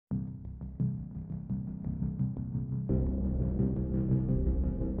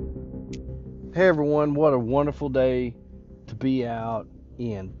Hey everyone, what a wonderful day to be out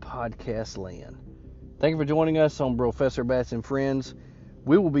in podcast land. Thank you for joining us on Professor Bats and Friends.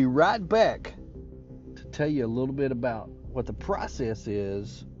 We will be right back to tell you a little bit about what the process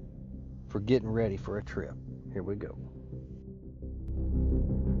is for getting ready for a trip. Here we go.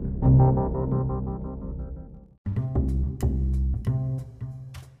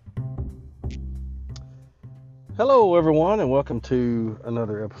 Hello everyone, and welcome to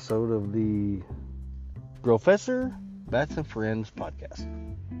another episode of the Professor Bats and Friends podcast.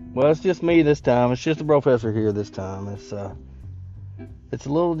 Well, it's just me this time. It's just the professor here this time. It's a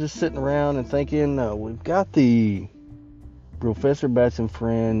little just sitting around and thinking. We've got the Professor Bats and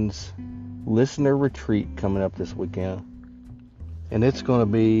Friends listener retreat coming up this weekend, and it's going to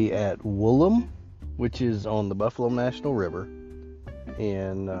be at Woolham, which is on the Buffalo National River,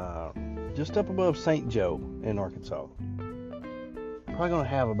 and just up above St. Joe in Arkansas. Probably going to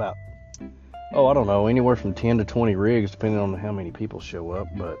have about, I don't know, anywhere from 10 to 20 rigs, depending on how many people show up.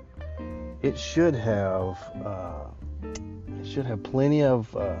 But it should have plenty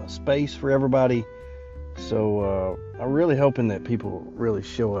of space for everybody. So I'm really hoping that people really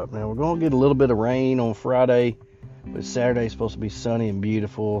show up. Now we're going to get a little bit of rain on Friday, but Saturday's supposed to be sunny and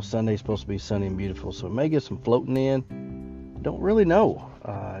beautiful. Sunday's supposed to be sunny and beautiful. So we may get some floating in. Don't really know.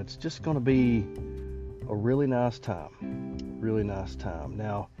 It's just going to be a really nice time. Really nice time.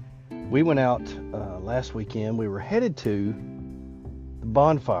 Now, we went out last weekend. We were headed to the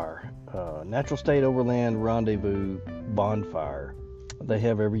bonfire, Natural State Overland Rendezvous bonfire they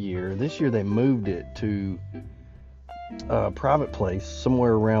have every year. This year they moved it to a private place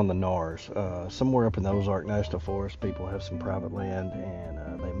somewhere around the NARS, somewhere up in the Ozark National Forest. People have some private land,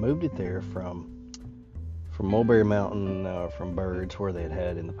 and they moved it there from Mulberry Mountain, from Birds, where they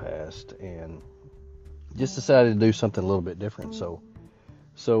had in the past, and just decided to do something a little bit different. So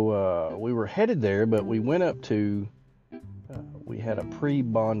we were headed there, but we went up to, we had a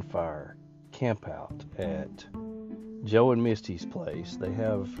pre-bonfire camp out at Joe and Misty's place. They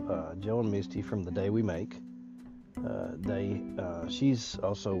have Joe and Misty from The Day We Make. She's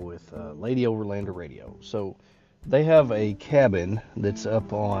also with Lady Overlander Radio. So they have a cabin that's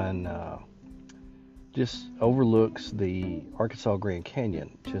up on, just overlooks the Arkansas Grand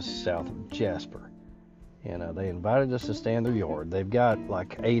Canyon, just south of Jasper. And they invited us to stay in their yard. They've got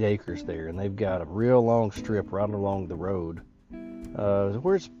like 8 acres there, and they've got a real long strip right along the road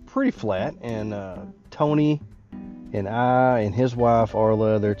where it's pretty flat. And Tony and I and his wife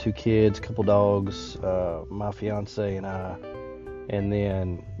Arla, their 2 kids, a couple dogs, my fiance and I, and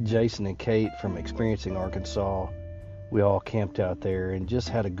then Jason and Kate from Experiencing Arkansas, we all camped out there and just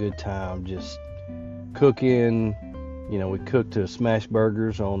had a good time, just cooking. We cooked smash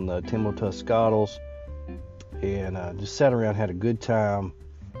burgers on the Timo Tuscadals, and just sat around, had a good time.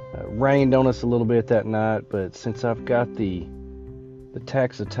 Rained on us a little bit that night, but since I've got the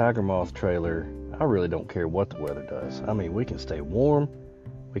Taxa Tiger Moth trailer, I really don't care what the weather does. I mean, we can stay warm,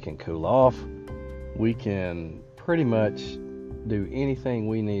 we can cool off, we can pretty much do anything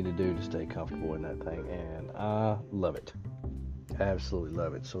we need to do to stay comfortable in that thing, and I love it. Absolutely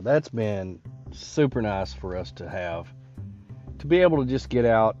love it. So that's been super nice for us to be able to just get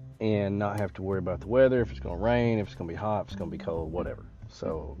out and not have to worry about the weather, if it's going to rain, if it's going to be hot, if it's going to be cold, whatever.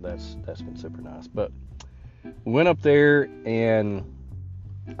 So that's been super nice. But we went up there, and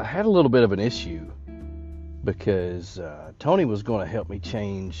I had a little bit of an issue because Tony was going to help me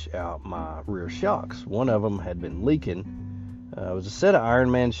change out my rear shocks. One of them had been leaking. It was a set of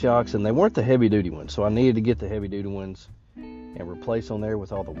Ironman shocks, and they weren't the heavy duty ones, so I needed to get the heavy duty ones and replace on there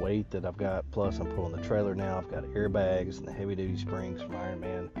with all the weight that I've got. Plus I'm pulling the trailer now. I've got airbags and the heavy duty springs from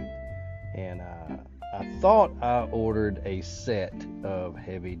Ironman, and I thought I ordered a set of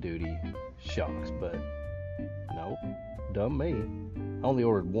heavy duty shocks, but nope, dumb me, I only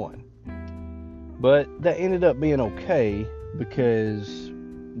ordered one. But that ended up being okay, because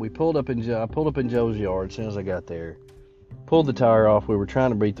I pulled up in Joe's yard as soon as I got there, pulled the tire off. We were trying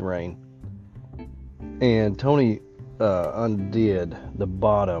to beat the rain, and Tony undid the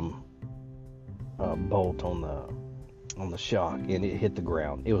bottom bolt on the shock, and it hit the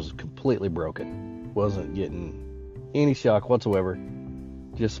ground. It was completely broken. Wasn't getting any shock whatsoever,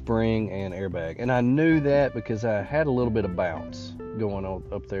 just spring and airbag. And I knew that because I had a little bit of bounce going on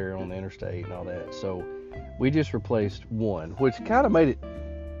up there on the interstate and all that. So we just replaced one, which kind of made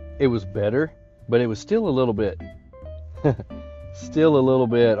it was better, but it was still a little bit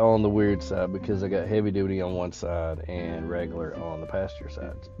on the weird side, because I got heavy duty on one side and regular on the passenger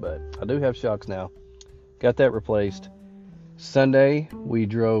side. But I do have shocks now. Got that replaced. Sunday we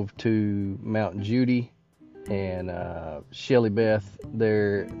drove to Mount Judy And Shelly Beth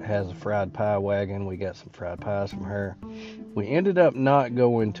there has a fried pie wagon. We got some fried pies from her. We ended up not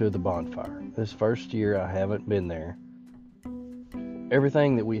going to the bonfire. This first year I haven't been there.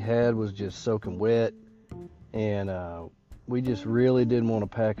 Everything that we had was just soaking wet, and we just really didn't want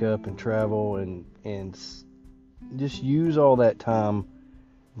to pack up and travel and just use all that time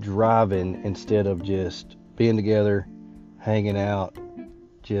driving instead of just being together, hanging out,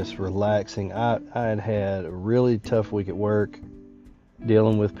 just relaxing. I had a really tough week at work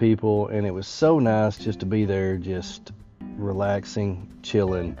dealing with people, and it was so nice just to be there, just relaxing,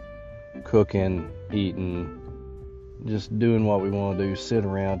 chilling, cooking, eating, just doing what we want to do, sit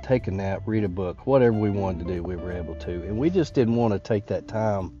around, take a nap, read a book, whatever we wanted to do, we were able to. And we just didn't want to take that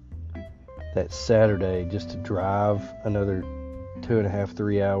time that Saturday just to drive another 2.5,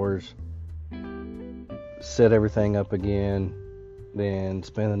 3 hours, set everything up again, then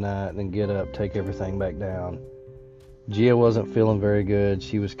spend the night, and then get up, take everything back down. Gia wasn't feeling very good.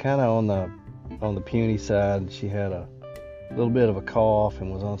 She was kind of on the puny side. She had a little bit of a cough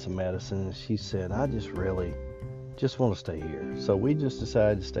and was on some medicine. And she said, I just really want to stay here. So we just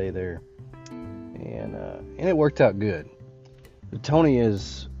decided to stay there, and it worked out good. Tony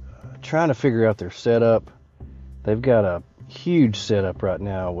is trying to figure out their setup. They've got a huge setup right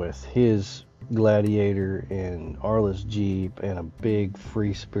now with his Gladiator and Arla's Jeep and a big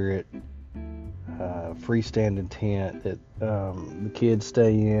Free Spirit freestanding tent that the kids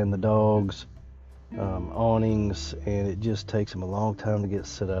stay in, the dogs, awnings, and it just takes them a long time to get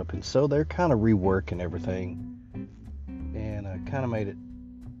set up. And so they're kind of reworking everything, and kind of made it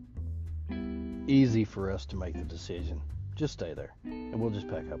easy for us to make the decision. Just stay there, and we'll just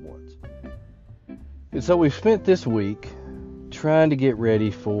pack up once. And so we've spent this week trying to get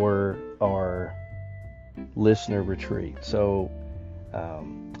ready for our listener retreat. So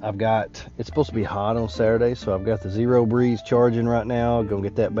it's supposed to be hot on Saturday, so I've got the Zero Breeze charging right now. Gonna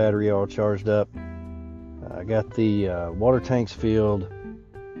get that battery all charged up. I got the water tanks filled.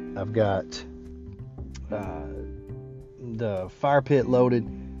 I've got the fire pit loaded,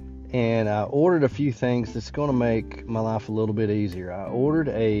 and I ordered a few things that's going to make my life a little bit easier. I ordered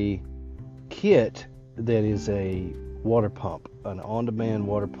a kit that is a water pump, an on-demand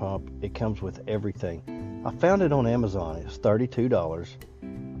water pump. It comes with everything. I found it on Amazon. It's $32,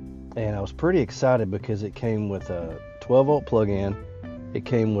 and I was pretty excited because it came with a 12-volt plug-in. It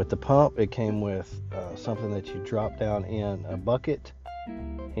came with the pump. It came with something that you drop down in a bucket,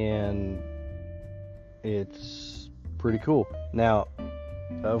 and it's pretty cool. Now,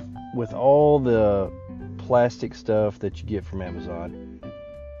 with all the plastic stuff that you get from Amazon,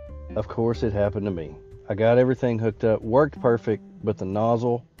 of course it happened to me. I got everything hooked up, worked perfect, but the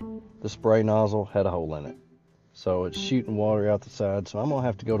spray nozzle had a hole in it. So it's shooting water out the side. So I'm going to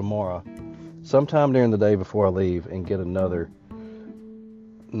have to go tomorrow, sometime during the day before I leave, and get another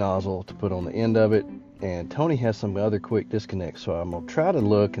nozzle to put on the end of it. And Tony has some other quick disconnects, so I'm going to try to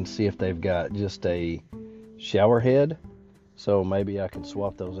look and see if they've got just a shower head. So maybe I can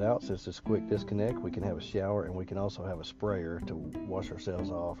swap those out. Since it's quick disconnect, we can have a shower, and we can also have a sprayer to wash ourselves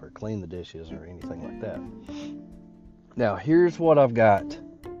off or clean the dishes or anything like that. Now, here's what I've got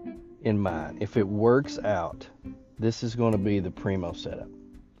in mind. If it works out, this is going to be the primo setup.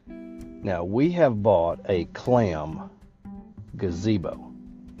 Now, we have bought a clam gazebo.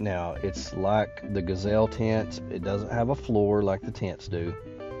 Now, it's like the gazelle tents. It doesn't have a floor like the tents do.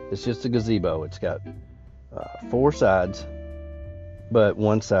 It's just a gazebo. It's got 4 sides, but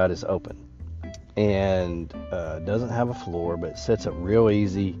one side is open, and doesn't have a floor, but sets up real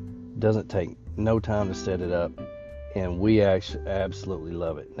easy. Doesn't take no time to set it up, and we actually absolutely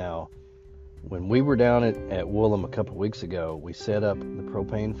love it. Now, when we were down at Woolham a couple weeks ago, we set up the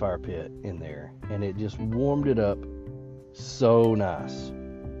propane fire pit in there, and it just warmed it up so nice.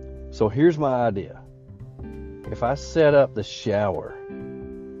 So here's my idea. If I set up the shower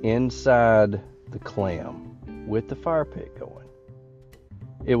inside the clam with the fire pit going,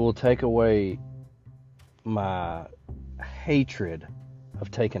 it will take away my hatred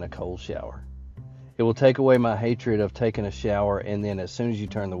of taking a cold shower. It will take away my hatred of taking a shower and then as soon as you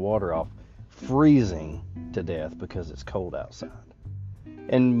turn the water off, freezing to death because it's cold outside.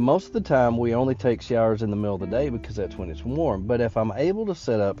 And most of the time we only take showers in the middle of the day because that's when it's warm. But if I'm able to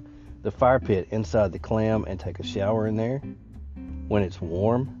set up the fire pit inside the clam and take a shower in there when it's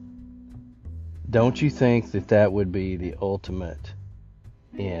warm, don't you think that would be the ultimate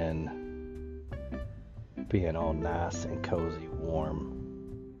in being all nice and cozy,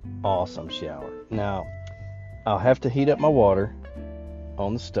 warm, awesome shower? Now, I'll have to heat up my water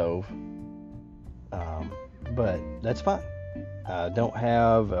on the stove, but that's fine. I don't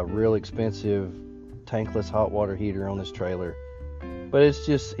have a real expensive tankless hot water heater on this trailer, but it's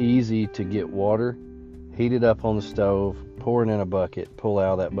just easy to get water, heat it up on the stove, pour it in a bucket, pull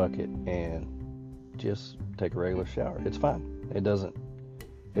out of that bucket, and just take a regular shower. It's fine.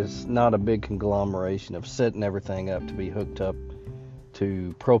 It's not a big conglomeration of setting everything up to be hooked up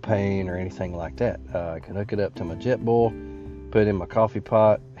to propane or anything like that. I can hook it up to my jet boil, put it in my coffee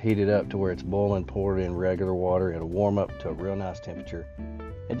pot, heat it up to where it's boiling, pour it in regular water. It'll warm up to a real nice temperature.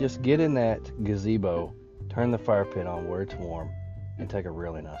 And just get in that gazebo, turn the fire pit on where it's warm, and take a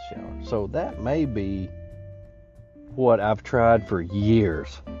really nice shower. So that may be what I've tried for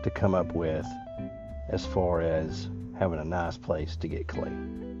years to come up with as far as having a nice place to get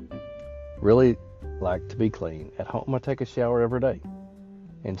clean. Really like to be clean. At home I take a shower every day.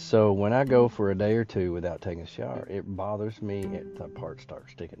 And so when I go for a day or two without taking a shower, it bothers me. The parts start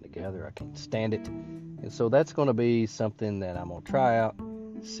sticking together. I can't stand it. And so that's going to be something that I'm going to try out,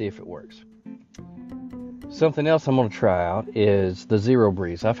 see if it works. Something else I'm going to try out is the Zero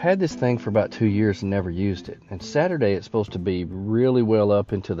Breeze. I've had this thing for about 2 years and never used it. And Saturday it's supposed to be really well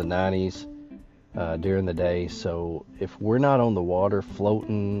up into the 90s during the day. So if we're not on the water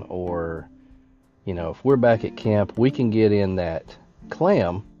floating, or, if we're back at camp, we can get in that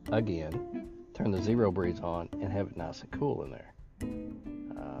clam again, turn the Zero Breeze on, and have it nice and cool in there.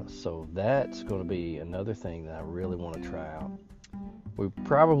 So that's going to be another thing that I really want to try out. We're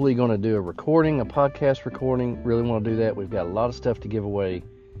probably going to do a podcast recording. Really want to do that. We've got a lot of stuff to give away.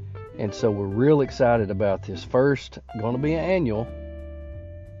 And so we're real excited about this first, going to be an annual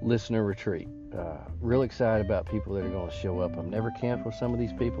listener retreat. Real excited about people that are going to show up. I've never camped with some of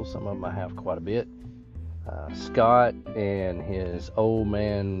these people. Some of them I have quite a bit. Scott and his old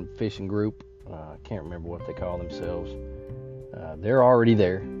man fishing group, I can't remember what they call themselves, they're already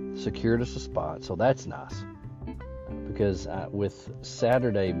there, secured us a spot, so that's nice, because with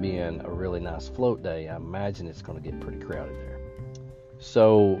Saturday being a really nice float day, I imagine it's going to get pretty crowded there.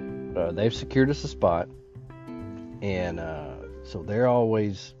 So they've secured us a spot, and so they're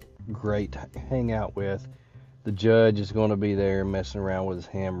always great to hang out with. The judge is going to be there messing around with his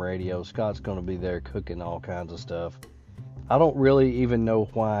ham radio. Scott's going to be there cooking all kinds of stuff. I don't really even know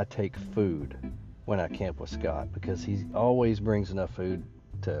why I take food when I camp with Scott, because he always brings enough food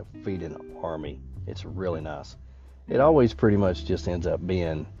to feed an army. It's really nice. It always pretty much just ends up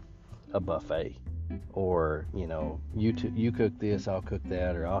being a buffet, or you cook this, I'll cook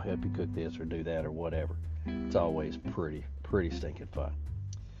that, or I'll help you cook this or do that or whatever. It's always pretty stinking fun.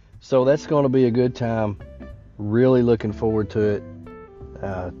 So that's going to be a good time. Really looking forward to it.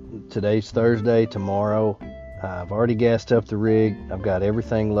 Today's Thursday. Tomorrow I've already gassed up the rig. I've got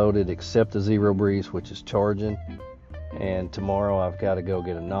everything loaded except the Zero Breeze, which is charging. And tomorrow I've got to go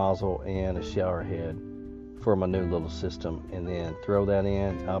get a nozzle and a shower head for my new little system, and then throw that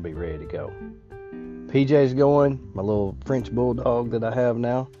in. I'll be ready to go. PJ's going, my little French bulldog that I have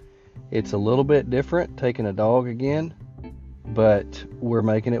now. It's a little bit different taking a dog again, but we're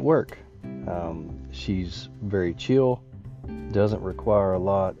making it work. She's very chill, doesn't require a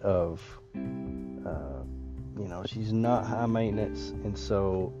lot of, she's not high maintenance, and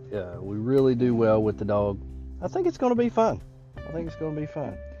so we really do well with the dog. I think it's going to be fun.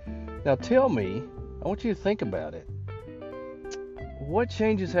 Now tell me, I want you to think about it. What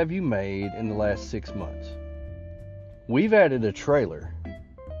changes have you made in the last 6 months? We've added a trailer.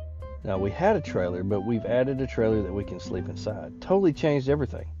 Now, we had a trailer, but we've added a trailer that we can sleep inside. Totally changed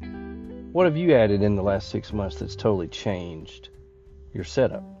everything. What have you added in the last 6 months that's totally changed your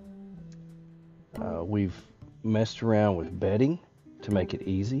setup? We've messed around with bedding to make it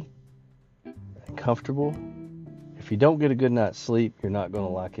easy and comfortable. If you don't get a good night's sleep, you're not going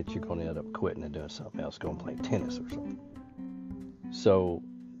to like it. You're going to end up quitting and doing something else, going to play tennis or something. So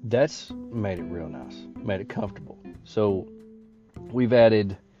that's made it real nice, made it comfortable. So we've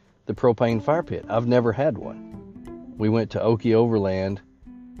added the propane fire pit. I've never had one. We went to Okie Overland,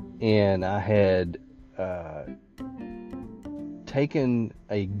 and I had taken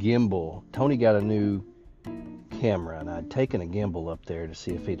a gimbal. Tony got a new camera, and I'd taken a gimbal up there to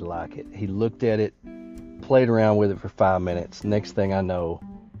see if he'd like it. He looked at it, played around with it for 5 minutes. Next thing I know,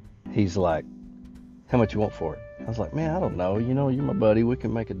 he's like, "How much you want for it?" I was like, "Man, I don't know. You're my buddy. We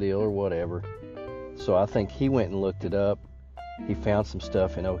can make a deal or whatever." So I think he went and looked it up. He found some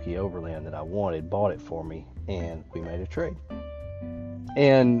stuff in Okie Overland that I wanted, bought it for me, and we made a trade.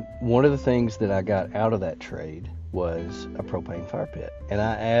 And one of the things that I got out of that trade was a propane fire pit. And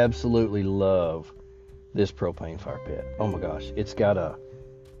I absolutely love this propane fire pit. Oh my gosh, it's got a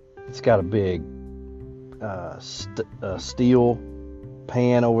big steel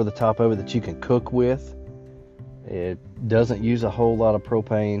pan over the top of it that you can cook with. It doesn't use a whole lot of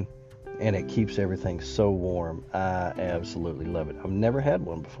propane. and it keeps everything so warm. I absolutely love it. I've never had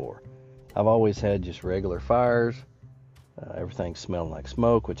one before. I've always had just regular fires, everything smelling like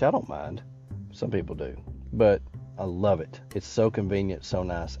smoke, which I don't mind. Some people do, but I love it. It's so convenient, so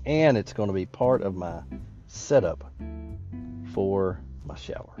nice, and it's going to be part of my setup for my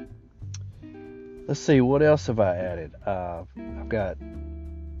shower. Let's see, what else have I added? I've got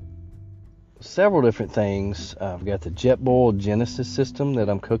several different things. I've got the Jetboil Genesis system that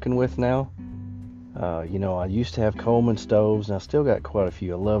I'm cooking with now. I used to have Coleman stoves, and I still got quite a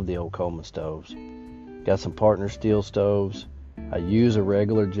few. I love the old Coleman stoves. Got some Partner steel stoves. I use a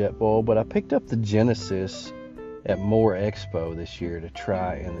regular Jetboil, but I picked up the Genesis at More Expo this year to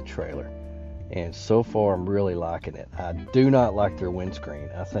try in the trailer. And so far, I'm really liking it. I do not like their windscreen.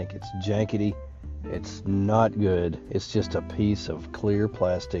 I think it's jankety. It's not good. It's just a piece of clear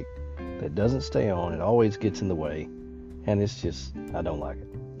plastic that doesn't stay on. It always gets in the way. And it's just, I don't like it.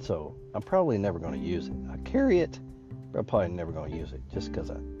 So I'm probably never going to use it. I carry it, but I'm probably never going to use it just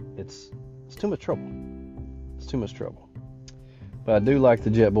because it's too much trouble. It's too much trouble. But I do like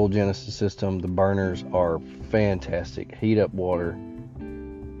the Jetboil Genesis system. The burners are fantastic. Heat up water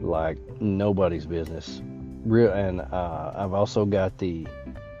like nobody's business. And I've also got the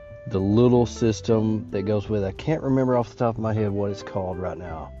little system that goes with it. I can't remember off the top of my head what it's called right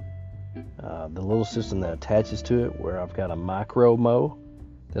now. The little system that attaches to it, where I've got a micro mow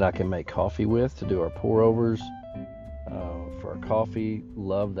that I can make coffee with to do our pour overs for our coffee.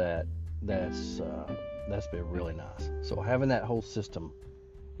 Love that. That's been really nice. So having that whole system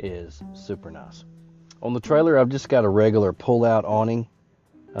is super nice. On the trailer, I've just got a regular pull-out awning.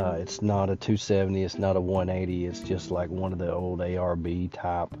 It's not a 270, it's not a 180, it's just like one of the old ARB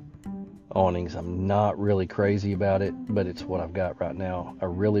type awnings. I'm not really crazy about it, but it's what I've got right now. I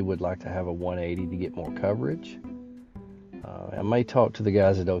really would like to have a 180 to get more coverage. I may talk to the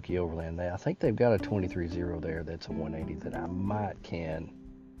guys at Okie Overland. I think they've got a 23-0 there that's a 180 that I might can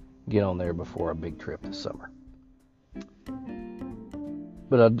get on there before a big trip this summer.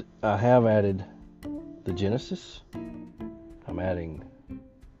 But I have added the Genesis. I'm adding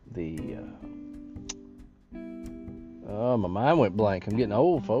the my mind went blank. I'm getting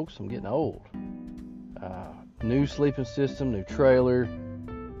old, folks. I'm getting old. New sleeping system, new trailer,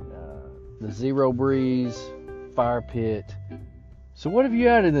 the Zero Breeze, fire pit. So what have you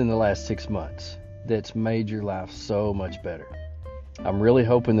added in the last 6 months that's made your life so much better? I'm really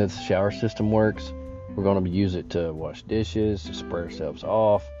hoping that the shower system works. We're going to use it to wash dishes, to spray ourselves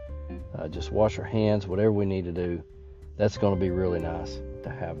off, just wash our hands, whatever we need to do. That's going to be really nice to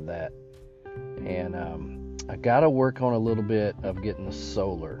have that. And I got to work on a little bit of getting the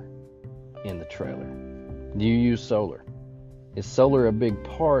solar in the trailer. Do you use solar? Is solar a big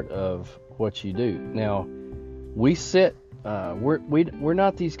part of what you do? Now, we're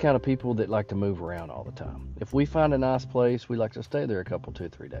not these kind of people that like to move around all the time. If we find a nice place, we like to stay there a couple,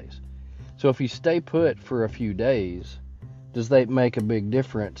 2-3 days. So if you stay put for a few days, does that make a big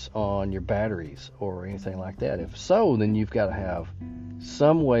difference on your batteries or anything like that? If so, then you've got to have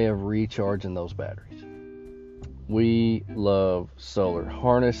some way of recharging those batteries. We love solar.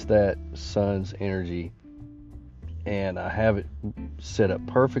 Harness that sun's energy. And I have it set up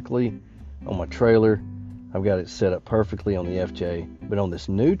perfectly on my trailer. I've got it set up perfectly on the FJ. But on this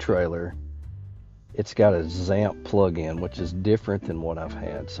new trailer, it's got a ZAMP plug-in, which is different than what I've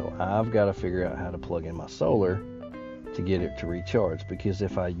had. So I've got to figure out how to plug in my solar to get it to recharge. Because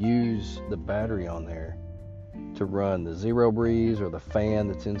if I use the battery on there to run the Zero Breeze or the fan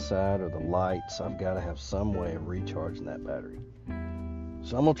that's inside or the lights, I've got to have some way of recharging that battery.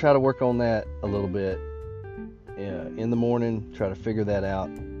 So I'm going to try to work on that a little bit in the morning, try to figure that out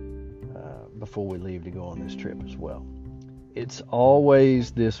before we leave to go on this trip as well. It's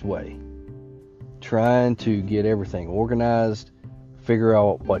always this way, trying to get everything organized, figure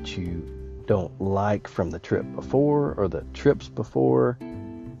out what you don't like from the trip before or the trips before,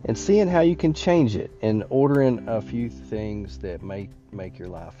 and seeing how you can change it and ordering a few things that make your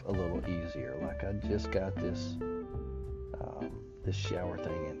life a little easier. Like I just got this shower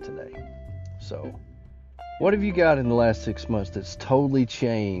thing in today. So what have you got in the last 6 months that's totally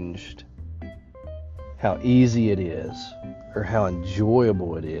changed how easy it is or how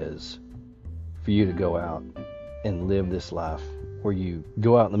enjoyable it is for you to go out and live this life where you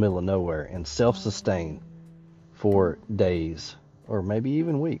go out in the middle of nowhere and self-sustain for days or maybe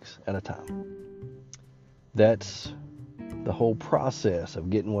even weeks at a time? That's the whole process of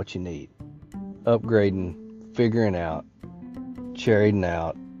getting what you need. Upgrading, figuring out, trading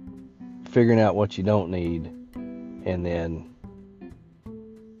out, figuring out what you don't need, and then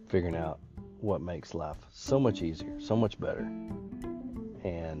figuring out what makes life so much easier, so much better.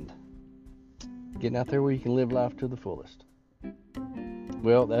 And Getting out there where you can live life to the fullest.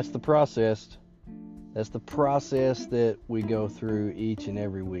 Well, that's the process. That's the process that we go through each and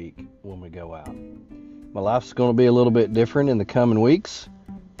every week when we go out. My life's going to be a little bit different in the coming weeks.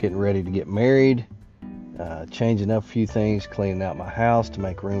 Getting ready to get married, changing up a few things, cleaning out my house to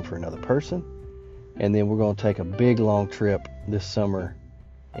make room for another person. And then we're going to take a big long trip this summer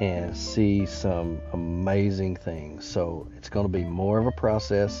and see some amazing things. So it's going to be more of a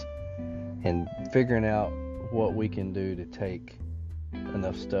process and figuring out what we can do to take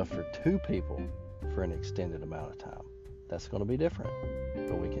enough stuff for 2 people for an extended amount of time. That's going to be different,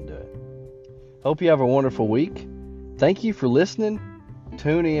 but we can do it. Hope you have a wonderful week. Thank you for listening.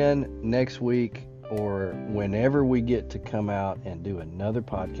 Tune in next week or whenever we get to come out and do another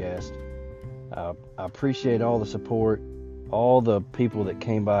podcast. I appreciate all the support, all the people that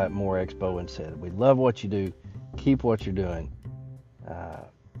came by at More Expo and said, we love what you do. Keep what you're doing.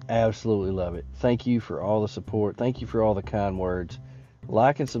 Absolutely love it. Thank you for all the support. Thank you for all the kind words.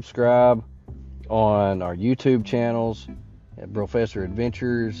 Like and subscribe on our YouTube channels at Professor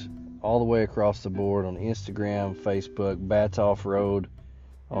Adventures, all the way across the board on Instagram, Facebook, Bats Off Road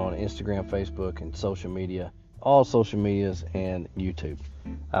on Instagram, Facebook, and social media, all social medias and YouTube.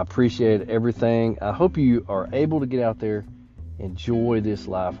 I appreciate everything. I hope you are able to get out there, enjoy this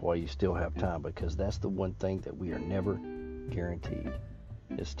life while you still have time, because that's the one thing that we are never guaranteed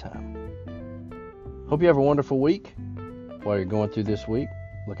is time. Hope you have a wonderful week. While you're going through this week,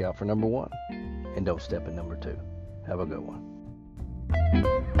 look out for number 1 and don't step in number 2. Have a good one.